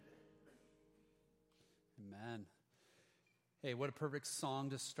Hey, what a perfect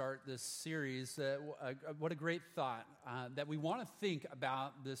song to start this series. What a great thought that we want to think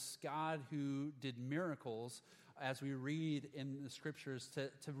about this God who did miracles as we read in the scriptures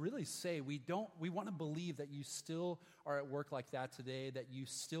to really say we want to believe that you still are at work like that today, that you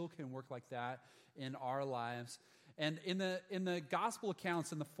still can work like that in our lives. And in the gospel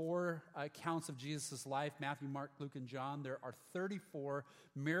accounts, in the four accounts of Jesus' life, Matthew, Mark, Luke, and John, there are 34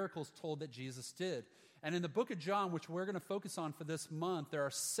 miracles told that Jesus did. And in the book of John, which we're going to focus on for this month, there are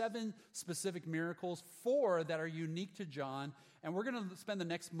 7 specific miracles, 4 that are unique to John. And we're going to spend the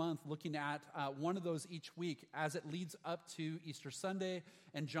next month looking at one of those each week as it leads up to Easter Sunday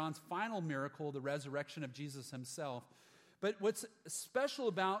and John's final miracle, the resurrection of Jesus himself. But what's special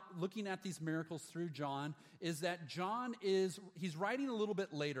about looking at these miracles through John is that he's writing a little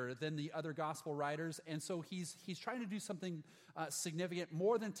bit later than the other gospel writers, and so he's trying to do something significant,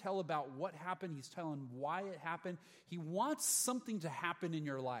 more than tell about what happened. He's telling why it happened. He wants something to happen in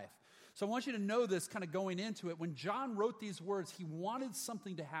your life. So I want you to know this kind of going into it. When John wrote these words, he wanted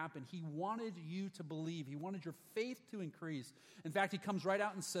something to happen. He wanted you to believe. He wanted your faith to increase. In fact, he comes right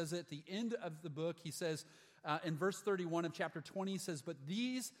out and says it at the end of the book. He says, in verse 31 of chapter 20, he says, but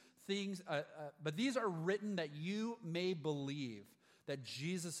these are written that you may believe that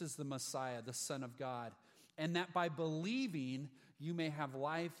Jesus is the Messiah, the Son of God, and that by believing you may have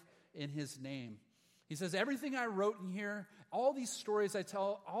life in his name. He says, everything I wrote in here, all these stories I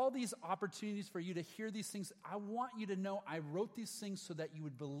tell, all these opportunities for you to hear these things, I want you to know I wrote these things so that you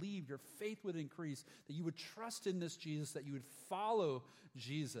would believe, your faith would increase, that you would trust in this Jesus, that you would follow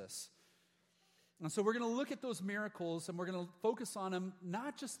Jesus. And so we're going to look at those miracles, and we're going to focus on them,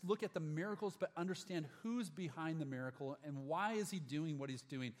 not just look at the miracles, but understand who's behind the miracle and why is he doing what he's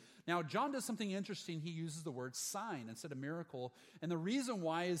doing. Now, John does something interesting. He uses the word sign instead of miracle. And the reason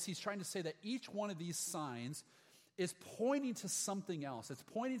why is he's trying to say that each one of these signs is pointing to something else. It's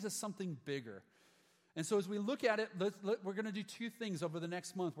pointing to something bigger. And so as we look at it, we're going to do 2 things over the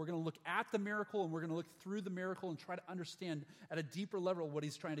next month. We're going to look at the miracle, and we're going to look through the miracle and try to understand at a deeper level what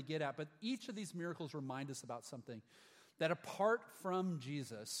he's trying to get at. But each of these miracles remind us about something, that apart from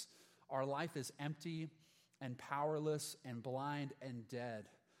Jesus, our life is empty and powerless and blind and dead.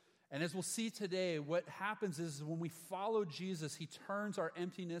 And as we'll see today, what happens is when we follow Jesus, he turns our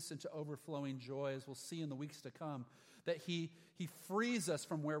emptiness into overflowing joy, as we'll see in the weeks to come, that he frees us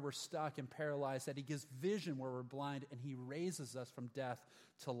from where we're stuck and paralyzed, that he gives vision where we're blind, and he raises us from death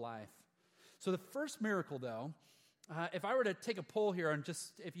to life. So the first miracle, though, if I were to take a poll here and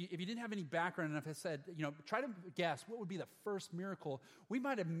just, if you didn't have any background, and if I said, try to guess what would be the first miracle, we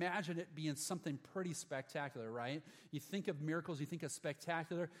might imagine it being something pretty spectacular, right? You think of miracles, you think of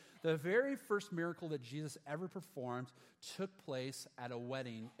spectacular. The very first miracle that Jesus ever performed took place at a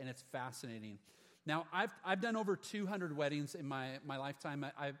wedding, and it's fascinating. Now, I've done over 200 weddings in my lifetime.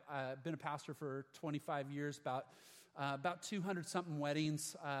 I've been a pastor for 25 years, about 200-something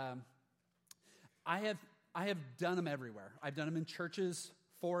weddings. I have done them everywhere. I've done them in churches,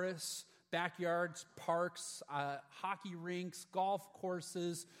 forests, backyards, parks, hockey rinks, golf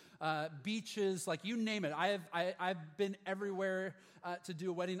courses, beaches, like you name it. I've been everywhere to do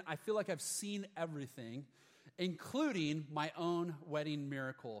a wedding. I feel like I've seen everything, including my own wedding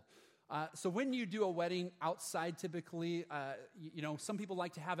miracle. So when you do a wedding outside, typically, some people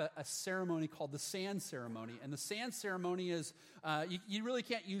like to have a ceremony called the sand ceremony. And the sand ceremony is, you really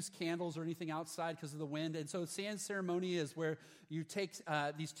can't use candles or anything outside because of the wind. And so the sand ceremony is where you take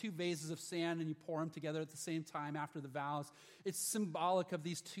these 2 vases of sand and you pour them together at the same time after the vows. It's symbolic of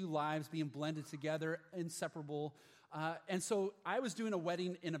these 2 lives being blended together, inseparable. And so I was doing a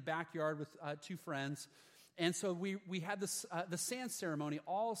wedding in a backyard with 2 friends. And so we had this the sand ceremony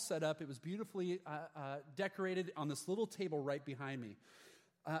all set up. It was beautifully decorated on this little table right behind me.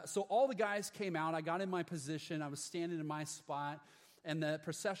 So all the guys came out. I got in my position. I was standing in my spot. And the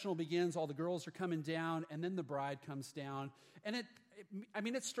processional begins. All the girls are coming down. And then the bride comes down. And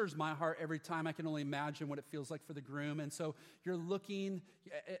it stirs my heart every time. I can only imagine what it feels like for the groom. And so you're looking.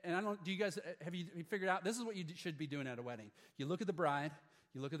 And do you guys, have you figured out? This is what you should be doing at a wedding. You look at the bride.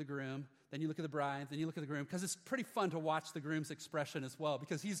 You look at the groom, then you look at the bride, then you look at the groom, because it's pretty fun to watch the groom's expression as well,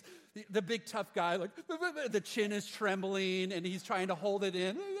 because he's the big tough guy, like the chin is trembling, and he's trying to hold it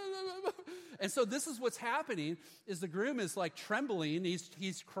in. And so this is what's happening, is the groom is like trembling,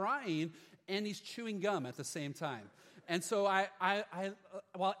 he's crying, and he's chewing gum at the same time. And so I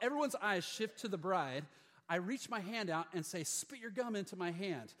while everyone's eyes shift to the bride, I reach my hand out and say, spit your gum into my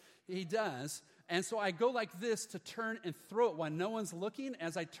hand. He does. And so I go like this to turn and throw it while no one's looking.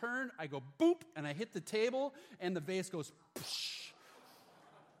 As I turn, I go boop, and I hit the table, and the vase goes psh.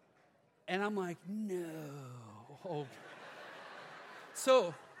 And I'm like, no.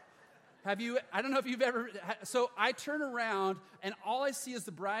 So I don't know if you've ever, so I turn around and all I see is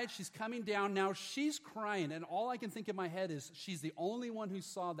the bride. She's coming down. Now she's crying, and all I can think in my head is she's the only one who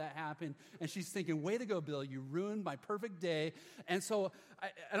saw that happen, and she's thinking, way to go, Bill, you ruined my perfect day. And so I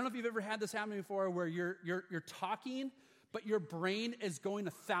don't know if you've ever had this happen before where you're talking, but your brain is going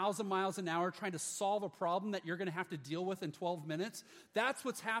 1,000 miles an hour trying to solve a problem that you're going to have to deal with in 12 minutes. That's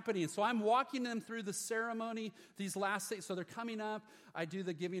what's happening. So I'm walking them through the ceremony, these last days. So they're coming up. I do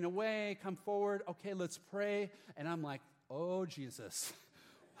the giving away, come forward. Okay, let's pray. And I'm like, oh, Jesus,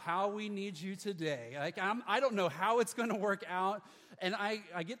 how we need you today. Like I don't know how it's going to work out. And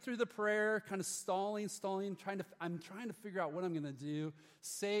I get through the prayer, kind of stalling, I'm trying to figure out what I'm going to do.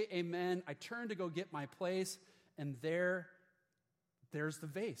 Say amen. I turn to go get my place. And there's the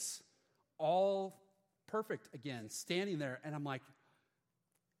vase, all perfect again, standing there. And I'm like,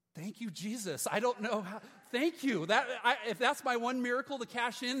 thank you, Jesus. I don't know how. Thank you. If that's my one miracle to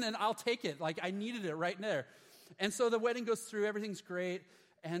cash in, then I'll take it. Like I needed it right there. And so the wedding goes through. Everything's great.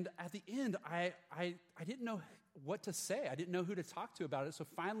 And at the end, I didn't know what to say. I didn't know who to talk to about it. So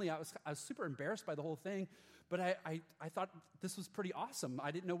finally, I was super embarrassed by the whole thing. But I thought this was pretty awesome.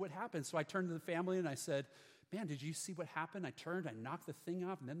 I didn't know what happened. So I turned to the family and I said, man, did you see what happened? I turned, I knocked the thing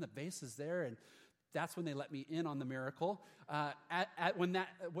off, and then the vase is there, and that's when they let me in on the miracle.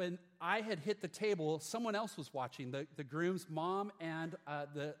 When I had hit the table, someone else was watching, the groom's mom and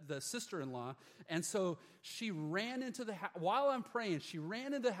the sister-in-law, and so she ran into the house. While I'm praying, she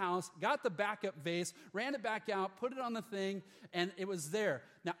ran into the house, got the backup vase, ran it back out, put it on the thing, and it was there.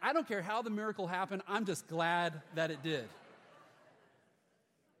 Now, I don't care how the miracle happened. I'm just glad that it did.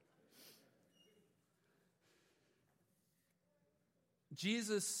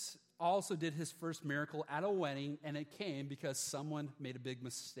 Jesus also did his first miracle at a wedding, and it came because someone made a big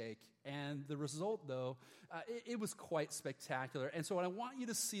mistake. And the result, though, it was quite spectacular. And so what I want you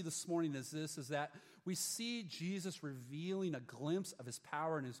to see this morning is that we see Jesus revealing a glimpse of his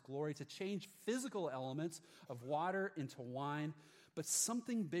power and his glory to change physical elements of water into wine, but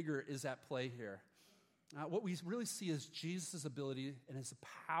something bigger is at play here. What we really see is Jesus' ability and his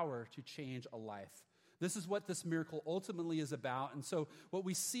power to change a life. This is what this miracle ultimately is about. And so what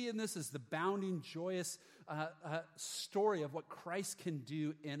we see in this is the bounding, joyous story of what Christ can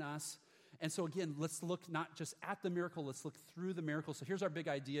do in us. And so again, let's look not just at the miracle, let's look through the miracle. So here's our big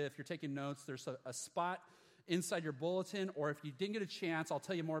idea. If you're taking notes, there's a spot inside your bulletin, or if you didn't get a chance, I'll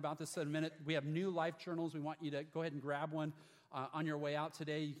tell you more about this in a minute. We have new life journals. We want you to go ahead and grab one on your way out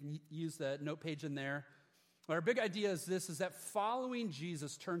today. You can use the note page in there. But our big idea is that following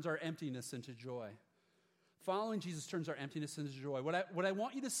Jesus turns our emptiness into joy. Following Jesus turns our emptiness into joy. What I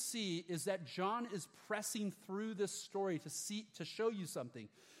want you to see is that John is pressing through this story to show you something.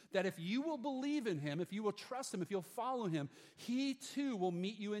 That if you will believe in him, if you will trust him, if you'll follow him, he too will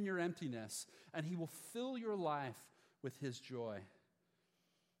meet you in your emptiness, and he will fill your life with his joy.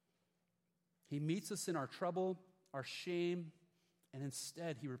 He meets us in our trouble, our shame, and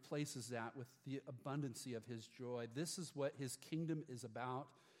instead he replaces that with the abundancy of his joy. This is what his kingdom is about.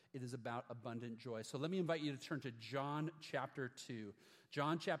 It is about abundant joy. So let me invite you to turn to John chapter 2.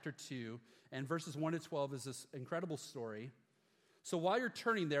 John chapter 2, and verses 1 to 12 is this incredible story. So while you're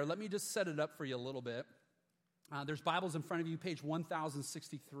turning there, let me just set it up for you a little bit. There's Bibles in front of you, page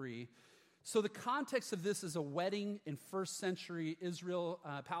 1063. So the context of this is a wedding in first century Israel,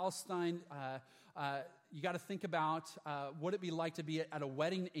 Palestine. You got to think about what it'd be like to be at a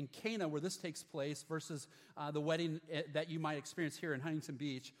wedding in Cana where this takes place versus the wedding that you might experience here in Huntington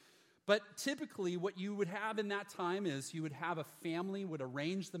Beach. But typically what you would have in that time is you would have a family would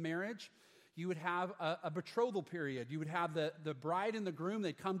arrange the marriage. You would have a betrothal period. You would have the bride and the groom.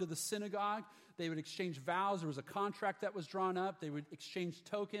 They'd come to the synagogue. They would exchange vows. There was a contract that was drawn up. They would exchange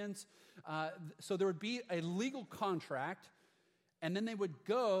tokens. So there would be a legal contract, and then they would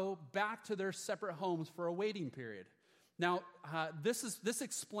go back to their separate homes for a waiting period. Now, this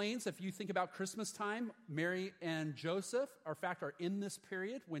explains, if you think about Christmas time, Mary and Joseph, in fact, are in this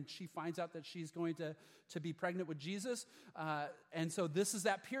period when she finds out that she's going to be pregnant with Jesus. And so this is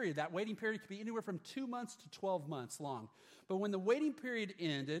that period. That waiting period could be anywhere from 2 months to 12 months long. But when the waiting period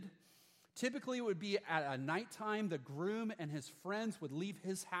ended, typically it would be at a nighttime. The groom and his friends would leave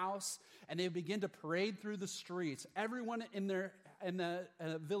his house, and they would begin to parade through the streets. Everyone in their in the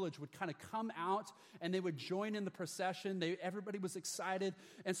village would kind of come out, and they would join in the procession. Everybody was excited.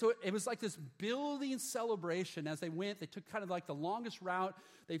 And so it was like this building celebration as they went. They took kind of like the longest route.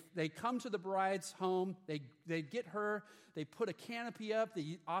 They come to the bride's home. They'd get her. They put a canopy up.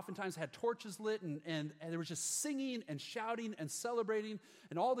 They oftentimes had torches lit, and there was just singing and shouting and celebrating.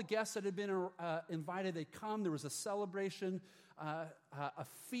 And all the guests that had been invited, they'd come. There was a celebration, a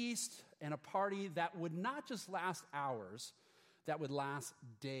feast, and a party that would not just last hours, that would last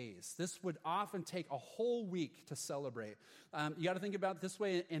days. This would often take a whole week to celebrate. You got to think about it this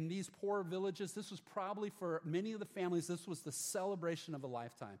way. In these poor villages, this was probably for many of the families, this was the celebration of a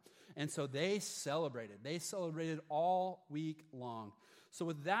lifetime. And so they celebrated. They celebrated all week long. So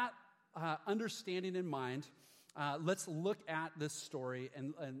with that understanding in mind, let's look at this story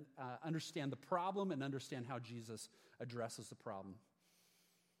and understand the problem and understand how Jesus addresses the problem.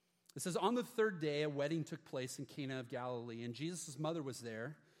 It says, on the third day, a wedding took place in Cana of Galilee, and Jesus' mother was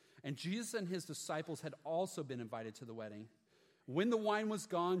there, and Jesus and his disciples had also been invited to the wedding. When the wine was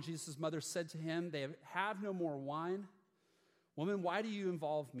gone, Jesus' mother said to him, "They have no more wine." "Woman, why do you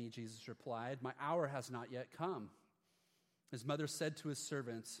involve me?" Jesus replied. "My hour has not yet come." His mother said to his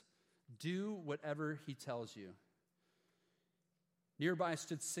servants, "Do whatever he tells you." Nearby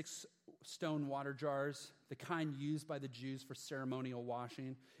stood 6 stone water jars, the kind used by the Jews for ceremonial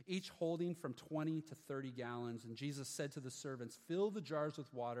washing, each holding from 20 to 30 gallons. And Jesus said to the servants, "Fill the jars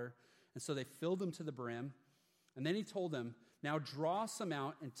with water." And so they filled them to the brim. And then he told them, "Now draw some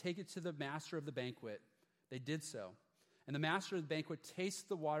out and take it to the master of the banquet." They did so. And the master of the banquet tasted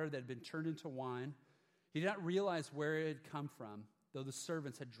the water that had been turned into wine. He did not realize where it had come from, though the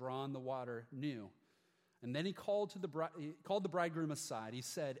servants had drawn the water new. And then he called the bridegroom aside. He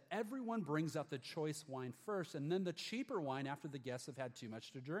said, "Everyone brings out the choice wine first, and then the cheaper wine after the guests have had too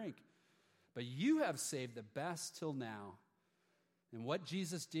much to drink. But you have saved the best till now." And what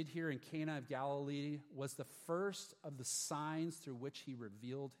Jesus did here in Cana of Galilee was the first of the signs through which he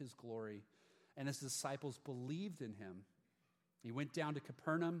revealed his glory, and his disciples believed in him. He went down to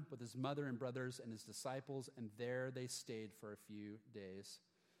Capernaum with his mother and brothers and his disciples, and there they stayed for a few days.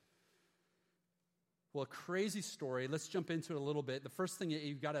 Well, a crazy story. Let's jump into it a little bit. The first thing that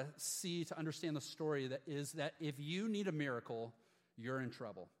you've got to see to understand the story is that if you need a miracle, you're in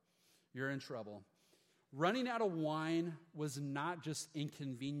trouble. You're in trouble. Running out of wine was not just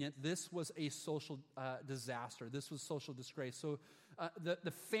inconvenient. This was a social disaster. This was social disgrace. So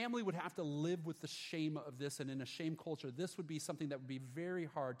the family would have to live with the shame of this, and in a shame culture, this would be something that would be very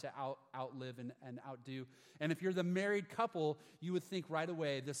hard to outlive and outdo. And if you're the married couple, you would think right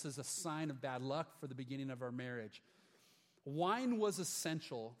away, this is a sign of bad luck for the beginning of our marriage. Wine was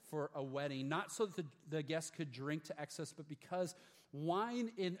essential for a wedding, not so that the guests could drink to excess, but because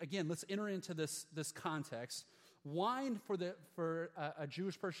wine, again, let's enter into this context. Wine for a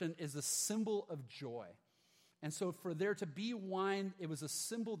Jewish person is a symbol of joy. And so for there to be wine, it was a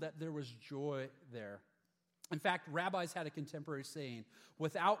symbol that there was joy there. In fact, rabbis had a contemporary saying,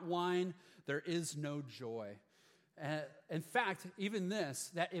 "Without wine, there is no joy." In fact, even this,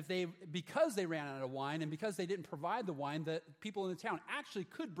 that because they ran out of wine and because they didn't provide the wine, that people in the town actually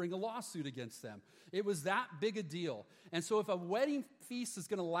could bring a lawsuit against them. It was that big a deal. And so if a wedding feast is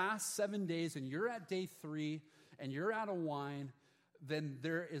going to last 7 days and you're at day 3 and you're out of wine, then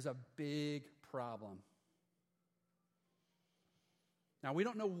there is a big problem. Now, we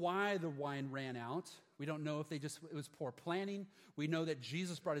don't know why the wine ran out. We don't know if it was poor planning. We know that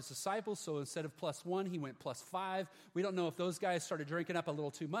Jesus brought his disciples, so instead of +1, he went +5. We don't know if those guys started drinking up a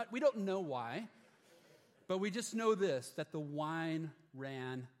little too much. We don't know why. But we just know this, that the wine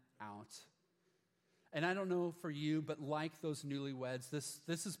ran out. And I don't know for you, but like those newlyweds,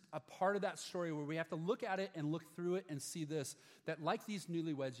 this is a part of that story where we have to look at it and look through it and see this, that like these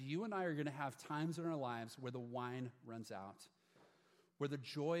newlyweds, you and I are going to have times in our lives where the wine runs out, where the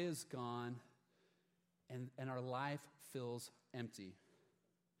joy is gone, and our life feels empty.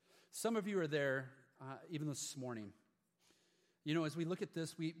 Some of you are there even this morning. You know, as we look at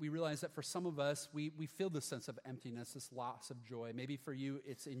this, we realize that for some of us, we feel this sense of emptiness, this loss of joy. Maybe for you,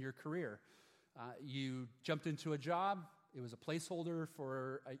 it's in your career. You jumped into a job. It was a placeholder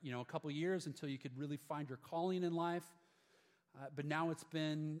for a couple years until you could really find your calling in life. But now it's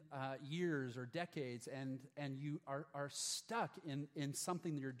been years or decades, and you are stuck in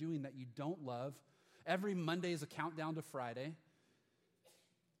something that you're doing that you don't love. Every Monday is a countdown to Friday.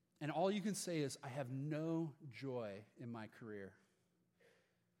 And all you can say is, I have no joy in my career.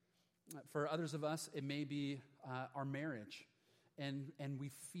 For others of us, it may be our marriage. and we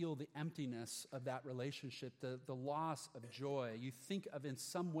feel the emptiness of that relationship, the loss of joy. You think of in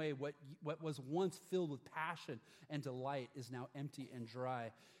some way what was once filled with passion and delight is now empty and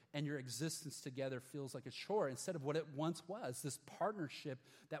dry, and your existence together feels like a chore instead of what it once was, this partnership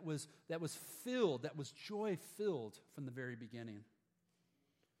that was filled, that was joy-filled from the very beginning.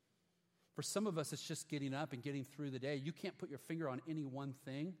 For some of us, it's just getting up and getting through the day. You can't put your finger on any one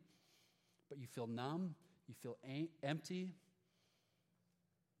thing, but you feel numb, you feel empty,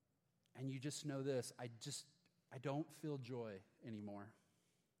 and you just know this, I don't feel joy anymore.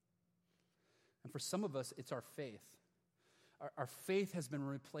 And for some of us, it's our faith. Our faith has been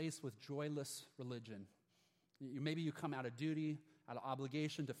replaced with joyless religion. Maybe you come out of duty, out of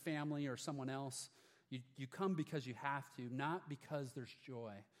obligation to family or someone else. You come because you have to, not because there's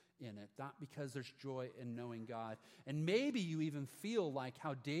joy in it, not because there's joy in knowing God. And maybe you even feel like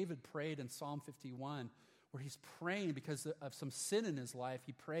how David prayed in Psalm 51, where he's praying because of some sin in his life.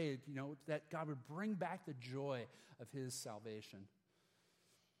 He prayed, that God would bring back the joy of his salvation.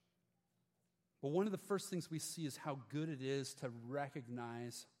 But one of the first things we see is how good it is to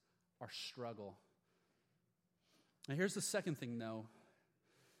recognize our struggle. And here's the second thing, though.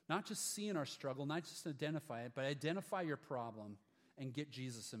 Not just seeing our struggle, not just identify it, but identify your problem and get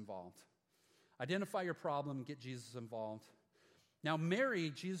Jesus involved. Identify your problem and get Jesus involved. Now,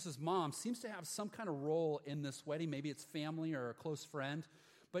 Mary, Jesus' mom, seems to have some kind of role in this wedding. Maybe it's family or a close friend,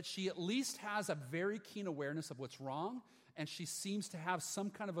 but she at least has a very keen awareness of what's wrong, and she seems to have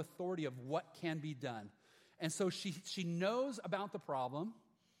some kind of authority of what can be done. And so she knows about the problem.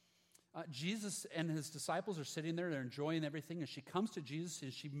 Jesus and his disciples are sitting there, they're enjoying everything, and she comes to Jesus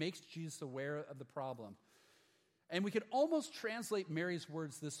and she makes Jesus aware of the problem. And we could almost translate Mary's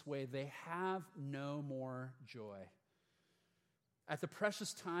words this way: they have no more joy. At the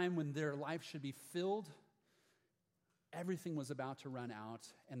precious time when their life should be filled, everything was about to run out,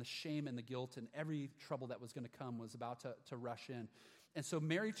 and the shame and the guilt and every trouble that was going to come was about to rush in. And so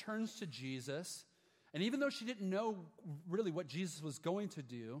Mary turns to Jesus, and even though she didn't know really what Jesus was going to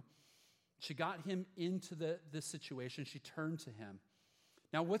do, she got him into this situation. She turned to him.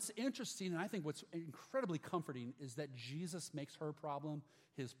 Now, what's interesting, and I think what's incredibly comforting, is that Jesus makes her problem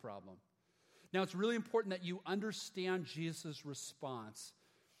his problem. Now, it's really important that you understand Jesus' response.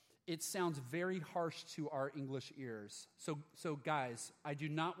 It sounds very harsh to our English ears. So guys, I do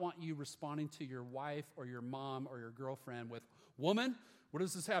not want you responding to your wife or your mom or your girlfriend with, "Woman, what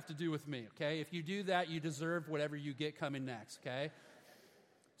does this have to do with me?" Okay? If you do that, you deserve whatever you get coming next, okay?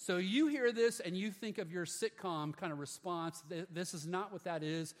 So you hear this and you think of your sitcom kind of response. This is not what that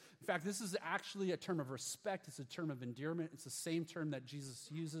is. In fact, this is actually a term of respect. It's a term of endearment. It's the same term that Jesus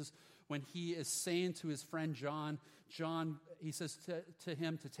uses when he is saying to his friend John, he says to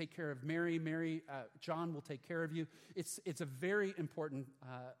him to take care of Mary, John will take care of you. It's a very important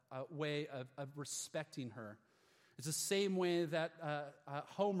way of respecting her. It's the same way that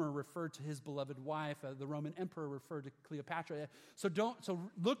Homer referred to his beloved wife, the Roman emperor referred to Cleopatra. So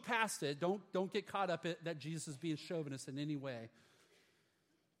look past it. Don't get caught up that Jesus is being chauvinist in any way.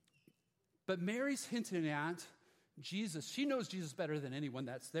 But Mary's hinting at Jesus. She knows Jesus better than anyone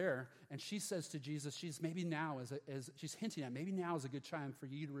that's there, and she says to Jesus, she's hinting at maybe now is a good time for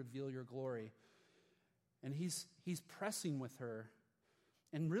you to reveal your glory. And he's pressing with her.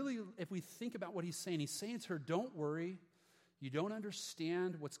 And really, if we think about what he's saying to her, don't worry. You don't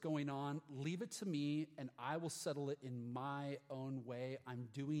understand what's going on. Leave it to me, and I will settle it in my own way. I'm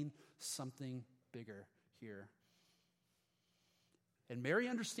doing something bigger here. And Mary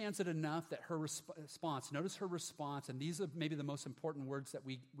understands it enough that her response, notice her response, and these are maybe the most important words that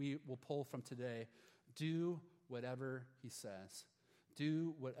we will pull from today. Do whatever he says.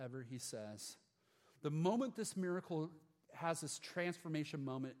 Do whatever he says. The moment this miracle has this transformation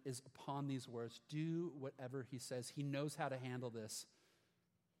moment is upon these words. Do whatever he says. He knows how to handle this.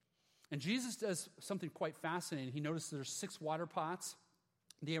 And Jesus does something quite fascinating. He notices there's 6 water pots.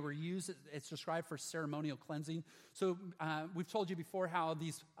 They were used, it's described for ceremonial cleansing. So we've told you before how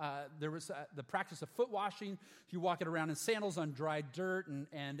there was the practice of foot washing. You walk it around in sandals on dry dirt,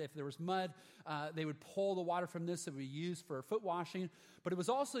 and if there was mud, they would pull the water from this. It would be used for foot washing. But it was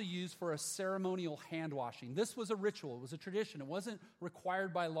also used for a ceremonial hand washing. This was a ritual. It was a tradition. It wasn't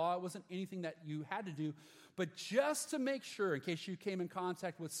required by law. It wasn't anything that you had to do. But just to make sure, in case you came in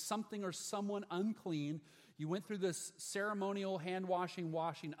contact with something or someone unclean, you went through this ceremonial hand washing,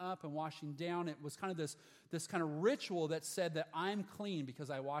 washing up and washing down. It was kind of this kind of ritual that said that I'm clean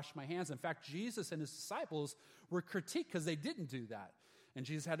because I washed my hands. In fact, Jesus and his disciples were critiqued because they didn't do that. And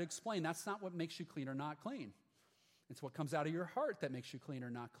Jesus had to explain, that's not what makes you clean or not clean. It's what comes out of your heart that makes you clean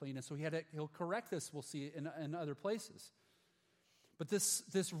or not clean. And so he'll correct this, we'll see in other places. But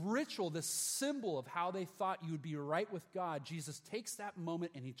this ritual, this symbol of how they thought you would be right with God, Jesus takes that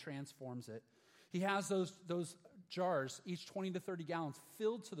moment and he transforms it. He has those jars, each 20 to 30 gallons,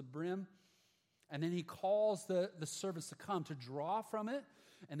 filled to the brim. And then he calls the servants to come to draw from it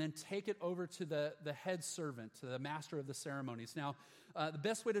and then take it over to the head servant, to the master of the ceremonies. Now, the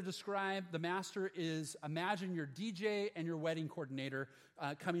best way to describe the master is imagine your DJ and your wedding coordinator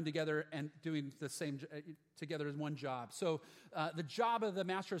coming together and doing the same together as one job. So the job of the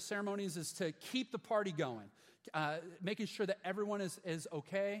master of ceremonies is to keep the party going, making sure that everyone is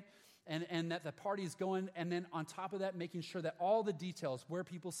okay. And that the party is going, and then on top of that, making sure that all the details, where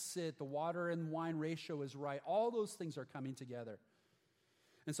people sit, the water and wine ratio is right, all those things are coming together.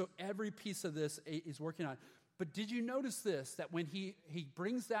 And so every piece of this is working on. But did you notice this, that when he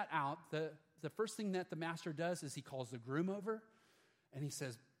brings that out, the first thing that the master does is he calls the groom over, and he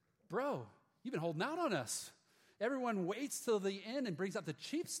says, bro, you've been holding out on us. Everyone waits till the end and brings out the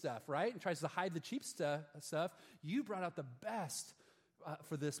cheap stuff, right? And tries to hide the cheap stuff. You brought out the best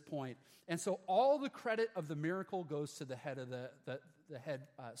for this point. And so all the credit of the miracle goes to the head of the head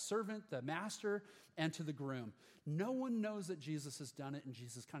servant, the master, and to the groom. No one knows that Jesus has done it, and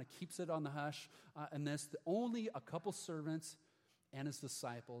Jesus kind of keeps it on the hush. And this, only a couple servants and his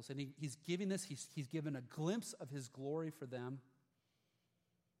disciples. And he's giving this, he's given a glimpse of his glory for them.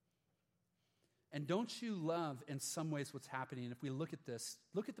 And don't you love, in some ways, what's happening? If we look at this,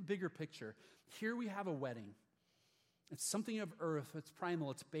 look at the bigger picture. Here we have a wedding. It's something of earth, it's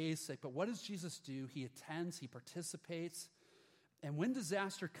primal, it's basic. But what does Jesus do? He attends, he participates. And when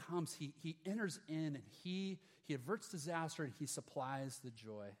disaster comes, he enters in and he averts disaster and he supplies the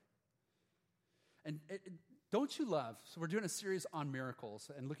joy. And don't you love, so we're doing a series on miracles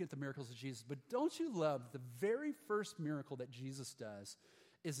and looking at the miracles of Jesus, but don't you love the very first miracle that Jesus does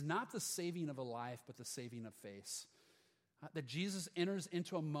is not the saving of a life, but the saving of face. That Jesus enters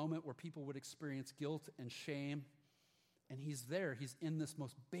into a moment where people would experience guilt and shame. And he's there. He's in this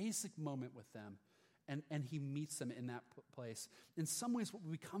most basic moment with them. And he meets them in that place. In some ways, what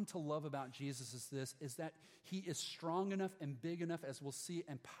we come to love about Jesus is that he is strong enough and big enough, as we'll see,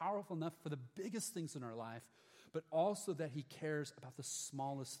 and powerful enough for the biggest things in our life, but also that he cares about the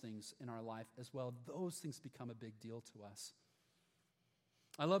smallest things in our life as well. Those things become a big deal to us.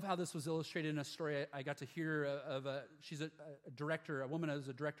 I love how this was illustrated in a story I got to hear of. She's a director, a woman who's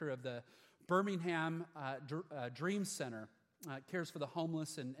a director of the Birmingham Dream Center, cares for the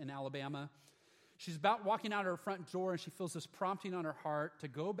homeless in Alabama. She's about walking out her front door, and she feels this prompting on her heart to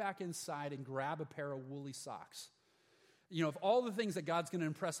go back inside and grab a pair of woolly socks. You know, of all the things that God's going to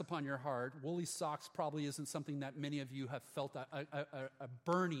impress upon your heart, woolly socks probably isn't something that many of you have felt a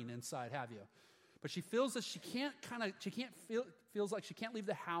burning inside, have you? But she feels that feels like she can't leave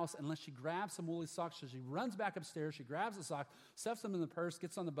the house unless she grabs some woolly socks. So she runs back upstairs, she grabs the socks, stuffs them in the purse,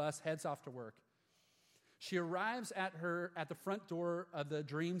 gets on the bus, heads off to work. She arrives at the front door of the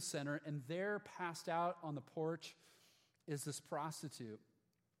Dream Center, and there, passed out on the porch, is this prostitute,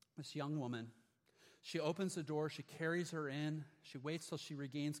 this young woman. She opens the door, she carries her in, she waits till she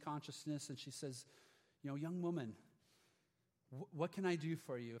regains consciousness, and she says, young woman, what can I do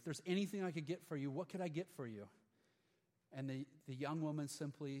for you? If there's anything I could get for you, what could I get for you? And the young woman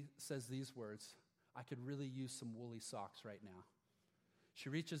simply says these words, I could really use some woolly socks right now. She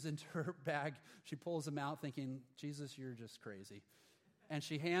reaches into her bag, she pulls them out thinking, Jesus, you're just crazy. And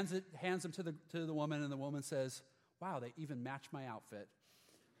she hands them to the woman, and the woman says, wow, they even match my outfit.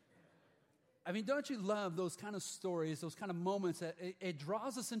 I mean, don't you love those kind of stories, those kind of moments that it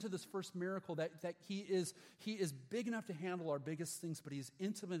draws us into this first miracle that he is big enough to handle our biggest things, but he's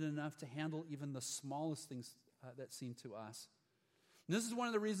intimate enough to handle even the smallest things that seem to us. And this is one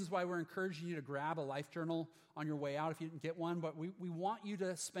of the reasons why we're encouraging you to grab a life journal on your way out if you didn't get one, but we want you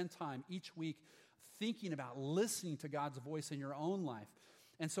to spend time each week thinking about listening to God's voice in your own life.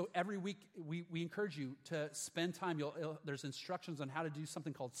 And so every week we encourage you to spend time. There's instructions on how to do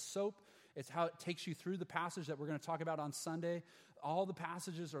something called SOAP. It's how it takes you through the passage that we're going to talk about on Sunday. All the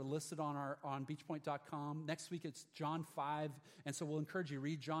passages are listed on beachpoint.com. Next week it's John 5, and so we'll encourage you to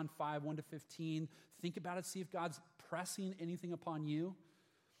read John 5, 1 to 15. Think about it, see if God's pressing anything upon you.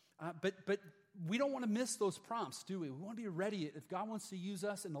 But we don't want to miss those prompts, do we? We want to be ready. If God wants to use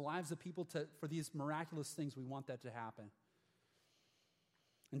us in the lives of people for these miraculous things, we want that to happen.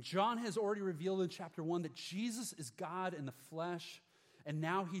 And John has already revealed in chapter 1 that Jesus is God in the flesh. And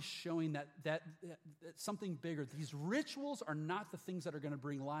now he's showing that something bigger. These rituals are not the things that are going to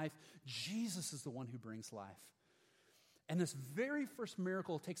bring life. Jesus is the one who brings life. And this very first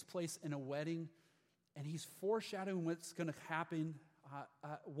miracle takes place in a wedding, and he's foreshadowing what's going to happen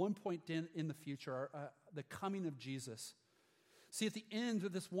at one point in the future, the coming of Jesus. See, at the end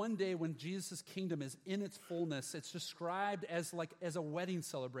of this one day when Jesus' kingdom is in its fullness, it's described as a wedding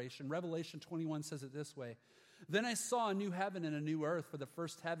celebration. Revelation 21 says it this way. Then I saw a new heaven and a new earth, for the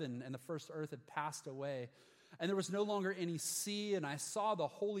first heaven and the first earth had passed away. And there was no longer any sea, and I saw the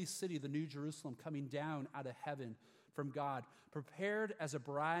holy city, the new Jerusalem, coming down out of heaven from God, prepared as a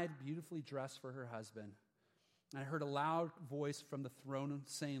bride beautifully dressed for her husband. And I heard a loud voice from the throne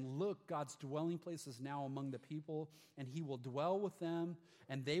saying, look, God's dwelling place is now among the people, and he will dwell with them,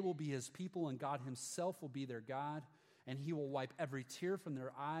 and they will be his people, and God himself will be their God, and he will wipe every tear from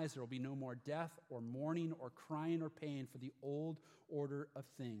their eyes. There will be no more death or mourning or crying or pain, for the old order of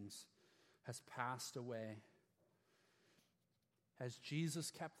things has passed away. As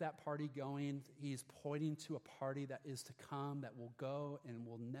Jesus kept that party going, he's pointing to a party that is to come, that will go and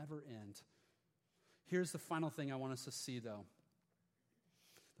will never end. Here's the final thing I want us to see, though.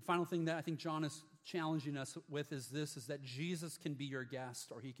 The final thing that I think John is challenging us with is this, is that Jesus can be your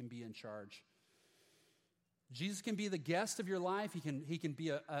guest or he can be in charge. Jesus can be the guest of your life. He can be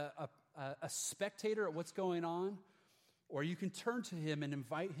a spectator at what's going on, or you can turn to him and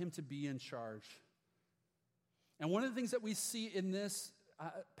invite him to be in charge. And one of the things that we see in this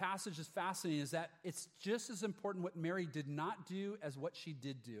passage is fascinating is that it's just as important what Mary did not do as what she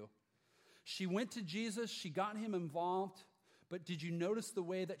did do. She went to Jesus, she got him involved, but did you notice the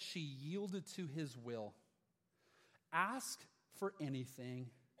way that she yielded to his will? Ask for anything,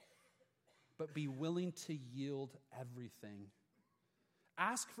 but be willing to yield everything.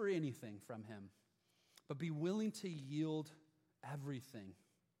 Ask for anything from him, but be willing to yield everything.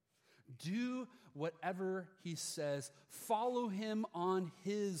 Do whatever he says. Follow him on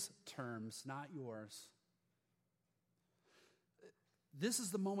his terms, not yours. This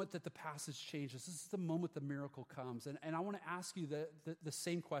is the moment that the passage changes. This is the moment the miracle comes. And I want to ask you the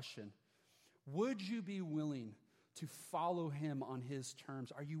same question. Would you be willing to follow him on his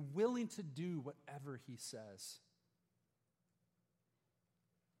terms? Are you willing to do whatever he says?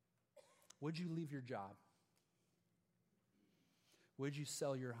 Would you leave your job? Would you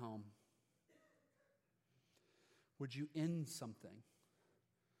sell your home? Would you end something?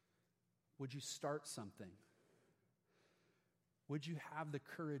 Would you start something? Would you have the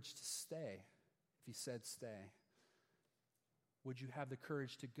courage to stay if he said stay? Would you have the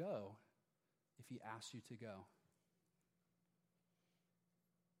courage to go if he asked you to go?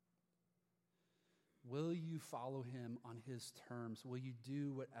 Will you follow him on his terms? Will you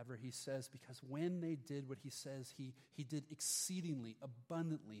do whatever he says? Because when they did what he says, he did exceedingly,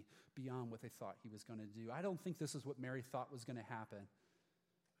 abundantly beyond what they thought he was going to do. I don't think this is what Mary thought was going to happen.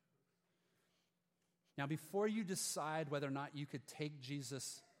 Now, before you decide whether or not you could take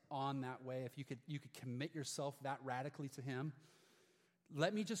Jesus on that way, if you could commit yourself that radically to him,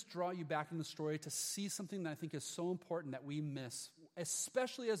 let me just draw you back in the story to see something that I think is so important that we miss,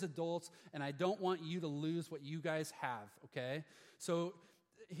 especially as adults, and I don't want you to lose what you guys have, okay? So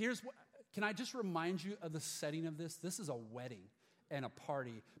can I just remind you of the setting of this? This is a wedding and a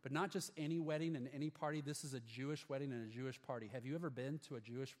party, but not just any wedding and any party. This is a Jewish wedding and a Jewish party. Have you ever been to a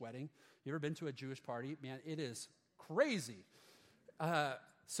Jewish wedding? You ever been to a Jewish party? Man, it is crazy.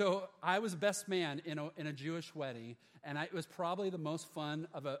 So I was best man in a Jewish wedding, and it was probably the most fun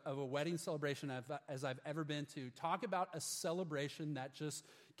of a wedding celebration as I've ever been to. Talk about a celebration that just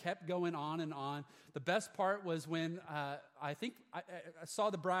kept going on and on. The best part was when I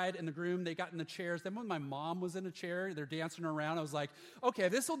saw the bride and the groom, they got in the chairs. Then when my mom was in a chair, they're dancing around. I was like, okay,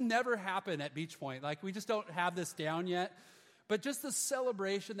 this will never happen at Beach Point. Like, we just don't have this down yet. But just the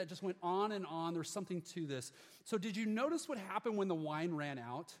celebration that just went on and on, there's something to this. So did you notice what happened when the wine ran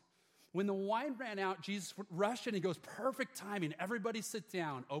out? When the wine ran out, Jesus rushed in and goes, perfect timing. Everybody sit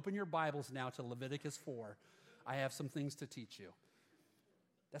down. Open your Bibles now to Leviticus 4. I have some things to teach you.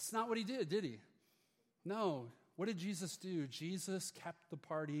 That's not what he did he? No. What did Jesus do? Jesus kept the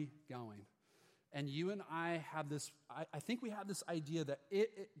party going. And you and I have this, I think we have this idea that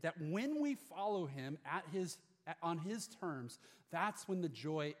that when we follow him on his terms, that's when the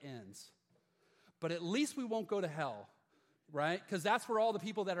joy ends. But at least we won't go to hell, right? Because that's where all the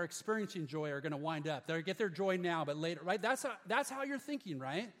people that are experiencing joy are going to wind up. They'll get their joy now, but later, right? That's how you're thinking,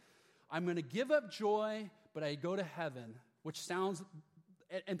 right? I'm going to give up joy, but I go to heaven, which sounds,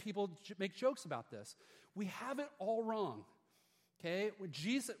 and people make jokes about this. We have it all wrong. Okay,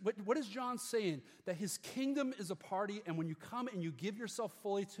 what is John saying? That his kingdom is a party, and when you come and you give yourself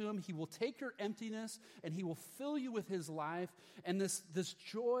fully to him, he will take your emptiness and he will fill you with his life. And this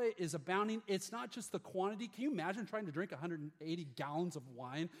joy is abounding. It's not just the quantity. Can you imagine trying to drink 180 gallons of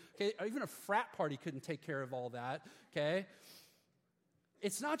wine? Okay, even a frat party couldn't take care of all that. Okay,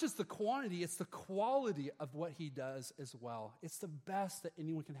 it's not just the quantity, it's the quality of what he does as well. It's the best that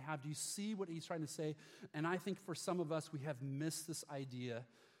anyone can have. Do you see what he's trying to say? And I think for some of us, we have missed this idea.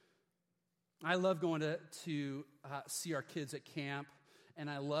 I love going to see our kids at camp, and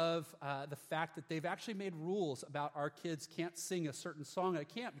I love the fact that they've actually made rules about our kids can't sing a certain song at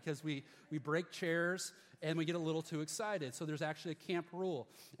camp because we break chairs and we get a little too excited. So there's actually a camp rule.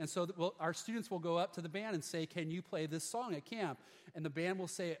 And so our students will go up to the band and say, can you play this song at camp? And the band will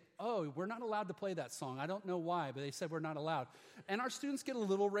say, oh, we're not allowed to play that song. I don't know why, but they said we're not allowed. And our students get a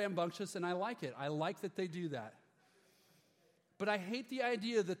little rambunctious, and I like it. I like that they do that. But I hate the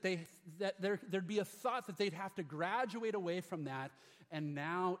idea that there'd be a thought that they'd have to graduate away from that and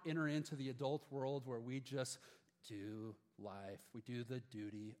now enter into the adult world where we just do life. We do the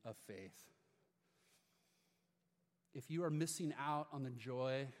duty of faith. If you are missing out on the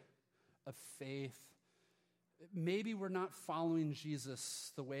joy of faith, maybe we're not following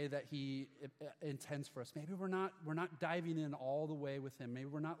Jesus the way that he intends for us. Maybe we're not diving in all the way with him. Maybe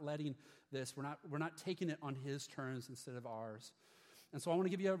we're not letting this, we're not taking it on his terms instead of ours. And so I want to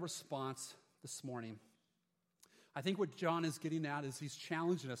give you a response this morning. I think what John is getting at is he's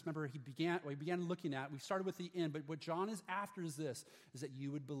challenging us. Remember, we began looking at, we started with the end, but what John is after is this, is that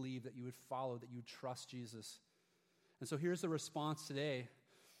you would believe, that you would follow, that you would trust Jesus. And so here's the response today,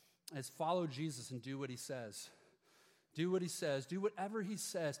 is follow Jesus and do what he says. Do what he says. Do whatever he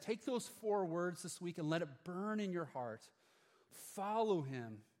says. Take those 4 words this week and let it burn in your heart. Follow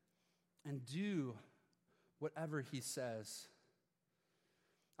him and do whatever he says.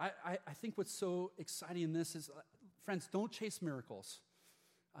 I think what's so exciting in this is, friends, don't chase miracles.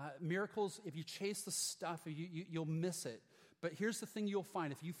 Miracles, if you chase the stuff, you'll miss it. But here's the thing you'll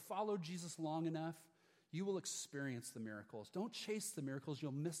find. If you follow Jesus long enough, you will experience the miracles. Don't chase the miracles.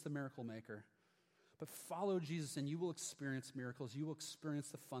 You'll miss the miracle maker. But follow Jesus and you will experience miracles. You will experience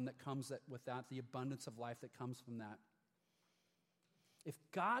the fun that comes with that, the abundance of life that comes from that. If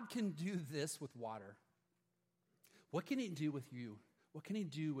God can do this with water, what can he do with you? What can he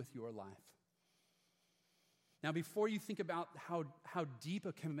do with your life? Now, before you think about how deep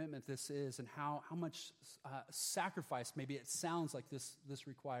a commitment this is and how much sacrifice maybe it sounds like this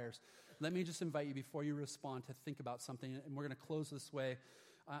requires, let me just invite you before you respond to think about something, and we're going to close this way.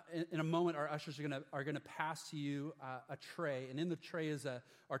 In a moment, our ushers are going to pass to you a tray, and in the tray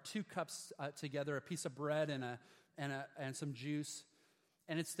are 2 cups together, a piece of bread and some juice,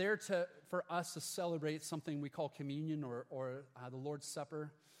 and it's there for us to celebrate something we call communion or the Lord's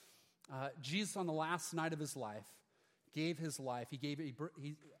Supper. Jesus, on the last night of his life, gave his life.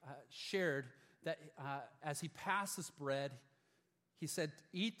 He shared that as he passed this bread, he said,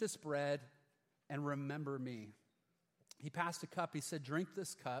 "Eat this bread and remember me." He passed a cup. He said, "Drink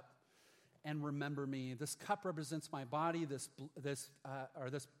this cup and remember me." This cup represents my body. This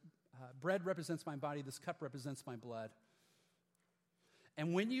bread represents my body. This cup represents my blood.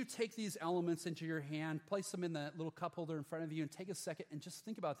 And when you take these elements into your hand, place them in that little cup holder in front of you, and take a second and just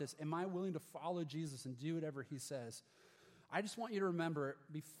think about this. Am I willing to follow Jesus and do whatever he says? I just want you to remember,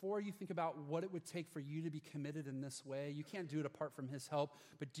 before you think about what it would take for you to be committed in this way, you can't do it apart from his help,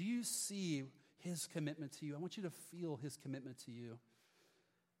 but do you see his commitment to you? I want you to feel his commitment to you.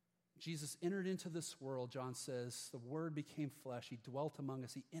 Jesus entered into this world, John says. The Word became flesh. He dwelt among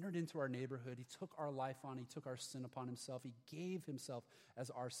us. He entered into our neighborhood. He took our life on. He took our sin upon himself. He gave himself as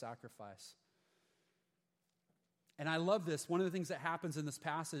our sacrifice. And I love this. One of the things that happens in this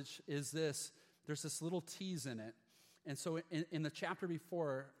passage is this. There's this little tease in it. And so in the chapter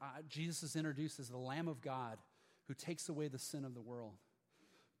before, Jesus is introduced as the Lamb of God who takes away the sin of the world.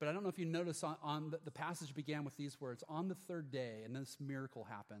 But I don't know if you notice on the passage began with these words, on the 3rd day, and this miracle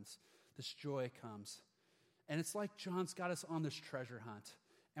happens, this joy comes. And it's like John's got us on this treasure hunt.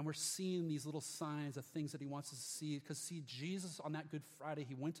 And we're seeing these little signs of things that he wants us to see. Because see, Jesus on that Good Friday,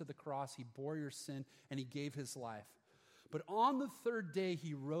 he went to the cross, he bore your sin, and he gave his life. But on the 3rd day,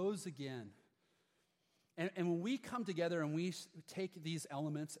 he rose again. And when we come together and we take these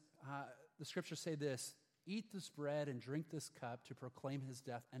elements, the scriptures say this, eat this bread and drink this cup to proclaim his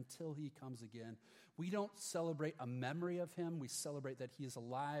death until he comes again. We don't celebrate a memory of him. We celebrate that he is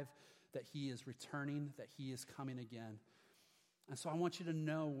alive, that he is returning, that he is coming again. And so I want you to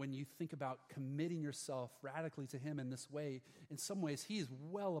know, when you think about committing yourself radically to him in this way, in some ways he's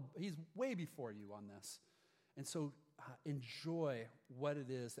way before you on this. And so enjoy what it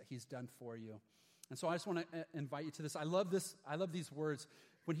is that he's done for you. And so I just want to invite you to this. I love these words.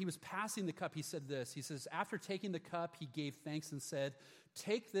 When he was passing the cup, he said this. He says, after taking the cup, he gave thanks and said,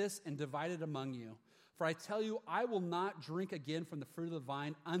 "Take this and divide it among you. For I tell you, I will not drink again from the fruit of the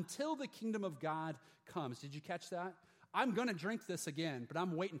vine until the kingdom of God comes." Did you catch that? I'm going to drink this again, but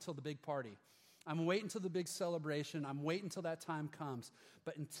I'm waiting until the big party. I'm waiting until the big celebration. I'm waiting until that time comes.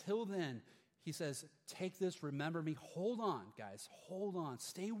 But until then, he says, take this, remember me. Hold on, guys. Hold on.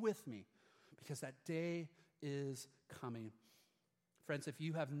 Stay with me because that day is coming. Friends, if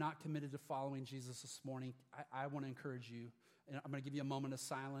you have not committed to following Jesus this morning, I want to encourage you. And I'm going to give you a moment of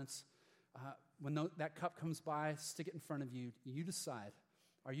silence. When that cup comes by, stick it in front of you. You decide.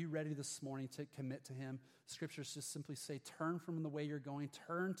 Are you ready this morning to commit to him? Scriptures just simply say, turn from the way you're going.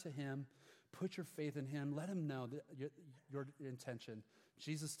 Turn to him. Put your faith in him. Let him know your intention.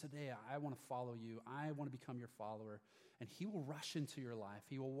 Jesus, today I want to follow you. I want to become your follower. And he will rush into your life.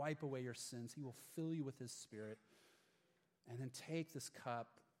 He will wipe away your sins. He will fill you with his Spirit. And then take this cup,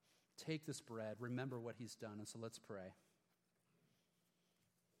 take this bread, remember what he's done. And so let's pray.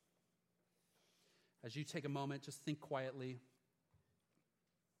 As you take a moment, just think quietly.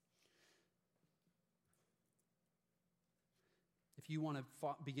 If you want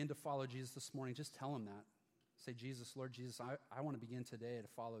to begin to follow Jesus this morning, just tell him that. Say, Jesus, Lord Jesus, I want to begin today to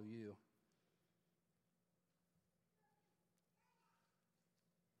follow you.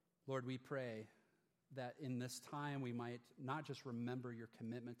 Lord, we pray that in this time we might not just remember your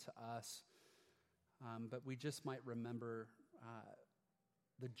commitment to us, but we just might remember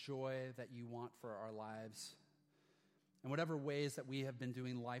the joy that you want for our lives. And whatever ways that we have been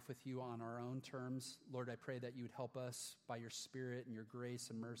doing life with you on our own terms, Lord, I pray that you would help us by your Spirit and your grace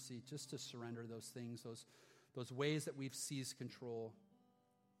and mercy just to surrender those things, those ways that we've seized control.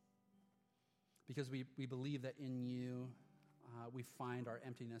 Because we believe that in you we find our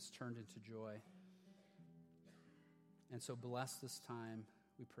emptiness turned into joy. And so bless this time,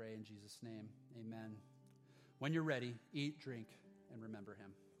 we pray in Jesus' name. Amen. When you're ready, eat, drink, and remember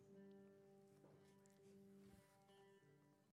him.